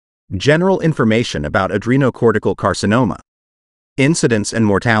General information about adrenocortical carcinoma. Incidence and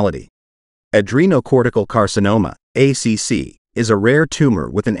mortality. Adrenocortical carcinoma, ACC, is a rare tumor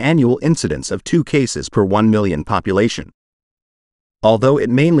with an annual incidence of 2 cases per 1 million population. Although it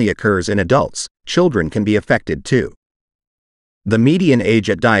mainly occurs in adults, children can be affected too. The median age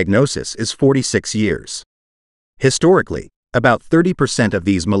at diagnosis is 46 years. Historically, about 30% of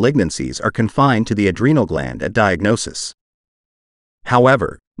these malignancies are confined to the adrenal gland at diagnosis.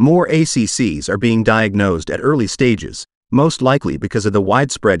 However, more ACCs are being diagnosed at early stages, most likely because of the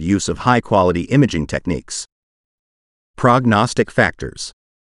widespread use of high-quality imaging techniques. Prognostic factors.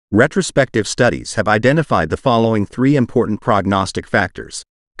 Retrospective studies have identified the following 3 important prognostic factors: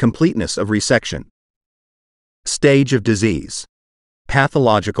 completeness of resection, stage of disease,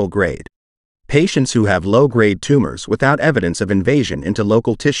 pathological grade. Patients who have low-grade tumors without evidence of invasion into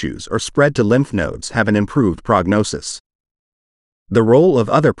local tissues or spread to lymph nodes have an improved prognosis. The role of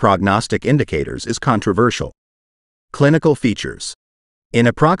other prognostic indicators is controversial. Clinical features. In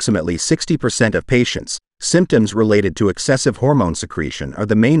approximately 60% of patients, symptoms related to excessive hormone secretion are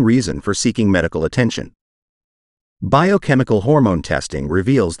the main reason for seeking medical attention. Biochemical hormone testing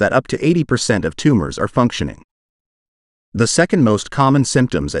reveals that up to 80% of tumors are functioning. The second most common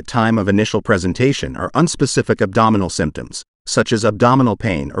symptoms at time of initial presentation are unspecific abdominal symptoms, such as abdominal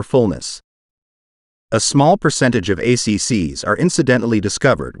pain or fullness. A small percentage of ACCs are incidentally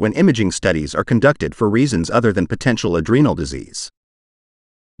discovered when imaging studies are conducted for reasons other than potential adrenal disease.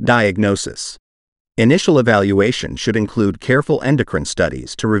 Diagnosis. Initial evaluation should include careful endocrine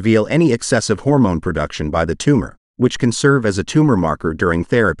studies to reveal any excessive hormone production by the tumor, which can serve as a tumor marker during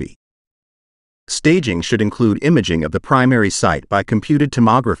therapy. Staging should include imaging of the primary site by computed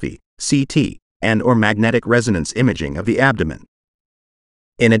tomography, CT, and/or magnetic resonance imaging of the abdomen.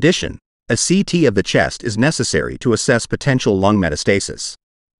 In addition, a CT of the chest is necessary to assess potential lung metastasis.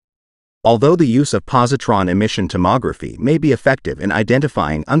 Although the use of positron emission tomography may be effective in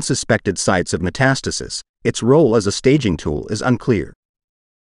identifying unsuspected sites of metastasis, its role as a staging tool is unclear.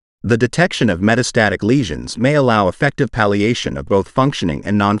 The detection of metastatic lesions may allow effective palliation of both functioning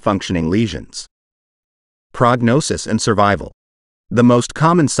and non-functioning lesions. Prognosis and survival. The most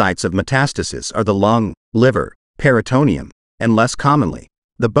common sites of metastasis are the lung, liver, peritoneum, and less commonly,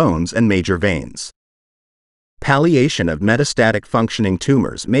 the bones and major veins. Palliation of metastatic functioning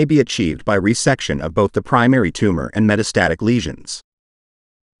tumors may be achieved by resection of both the primary tumor and metastatic lesions.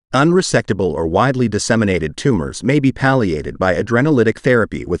 Unresectable or widely disseminated tumors may be palliated by adrenoleutic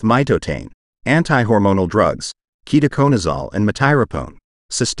therapy with mitotane, antihormonal drugs, ketoconazole and metyrapone,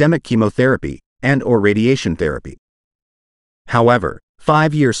 systemic chemotherapy, and/or radiation therapy. However,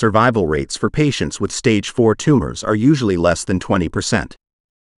 5-year survival rates for patients with stage 4 tumors are usually less than 20%.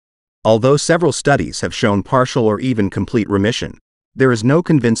 Although several studies have shown partial or even complete remission, there is no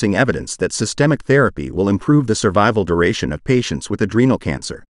convincing evidence that systemic therapy will improve the survival duration of patients with adrenal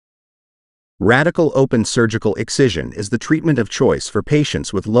cancer. Radical open surgical excision is the treatment of choice for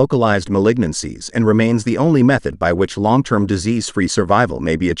patients with localized malignancies and remains the only method by which long-term disease-free survival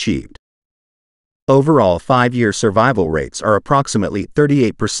may be achieved. Overall 5-year survival rates are approximately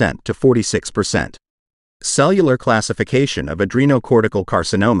 38% to 46%. Cellular classification of adrenocortical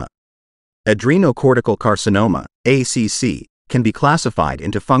carcinoma. Adrenocortical carcinoma, ACC, can be classified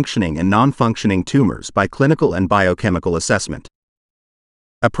into functioning and non-functioning tumors by clinical and biochemical assessment.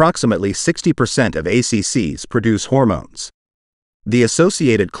 Approximately 60% of ACCs produce hormones. The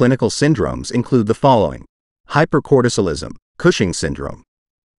associated clinical syndromes include the following: hypercortisolism, Cushing syndrome,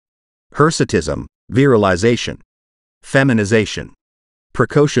 hirsutism, virilization, feminization,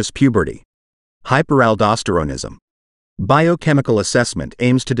 precocious puberty, hyperaldosteronism. Biochemical assessment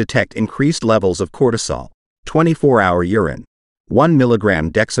aims to detect increased levels of cortisol, 24-hour urine, 1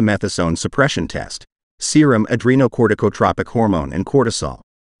 mg dexamethasone suppression test, serum adrenocorticotropic hormone and cortisol,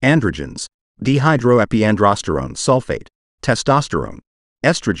 androgens, dehydroepiandrosterone sulfate, testosterone,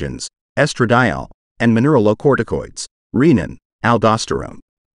 estrogens, estradiol, and mineralocorticoids, renin, aldosterone.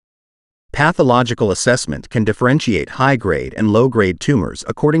 Pathological assessment can differentiate high-grade and low-grade tumors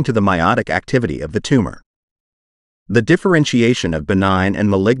according to the meiotic activity of the tumor. The differentiation of benign and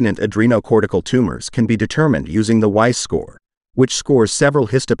malignant adrenocortical tumors can be determined using the Weiss score, which scores several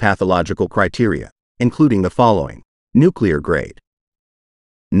histopathological criteria, including the following: nuclear grade,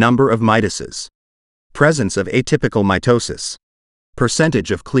 number of mitosis, presence of atypical mitosis,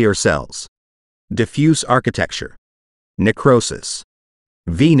 percentage of clear cells, diffuse architecture, necrosis,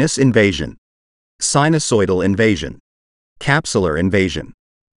 venous invasion, sinusoidal invasion, capsular invasion.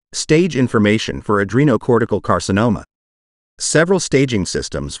 Stage information for adrenocortical carcinoma. Several staging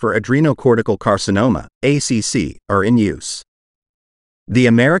systems for adrenocortical carcinoma, ACC, are in use. The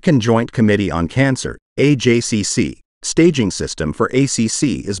American Joint Committee on Cancer, AJCC, staging system for ACC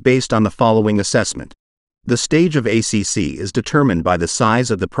is based on the following assessment. The stage of ACC is determined by the size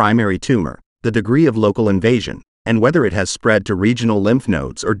of the primary tumor, the degree of local invasion, and whether it has spread to regional lymph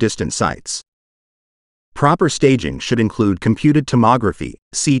nodes or distant sites. Proper staging should include computed tomography,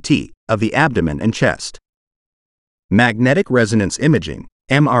 CT, of the abdomen and chest. Magnetic resonance imaging,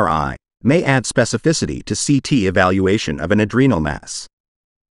 MRI, may add specificity to CT evaluation of an adrenal mass.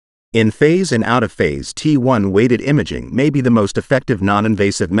 In-phase and out-of-phase T1 weighted imaging may be the most effective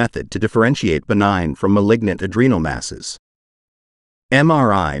non-invasive method to differentiate benign from malignant adrenal masses.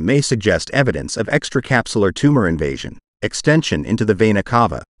 MRI may suggest evidence of extracapsular tumor invasion, extension into the vena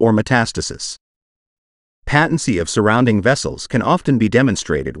cava, or metastasis. Patency of surrounding vessels can often be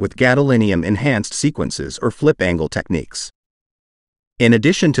demonstrated with gadolinium-enhanced sequences or flip angle techniques. In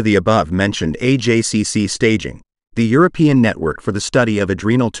addition to the above-mentioned AJCC staging, the European Network for the Study of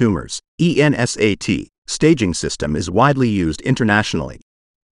Adrenal Tumors, ENSAT, staging system is widely used internationally.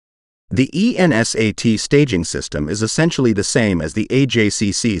 The ENSAT staging system is essentially the same as the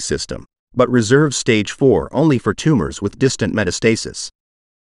AJCC system, but reserves stage 4 only for tumors with distant metastasis.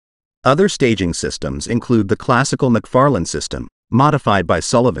 Other staging systems include the classical McFarlane system, modified by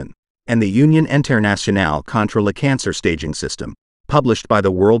Sullivan, and the Union Internationale contre le Cancer staging system, published by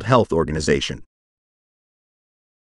the World Health Organization.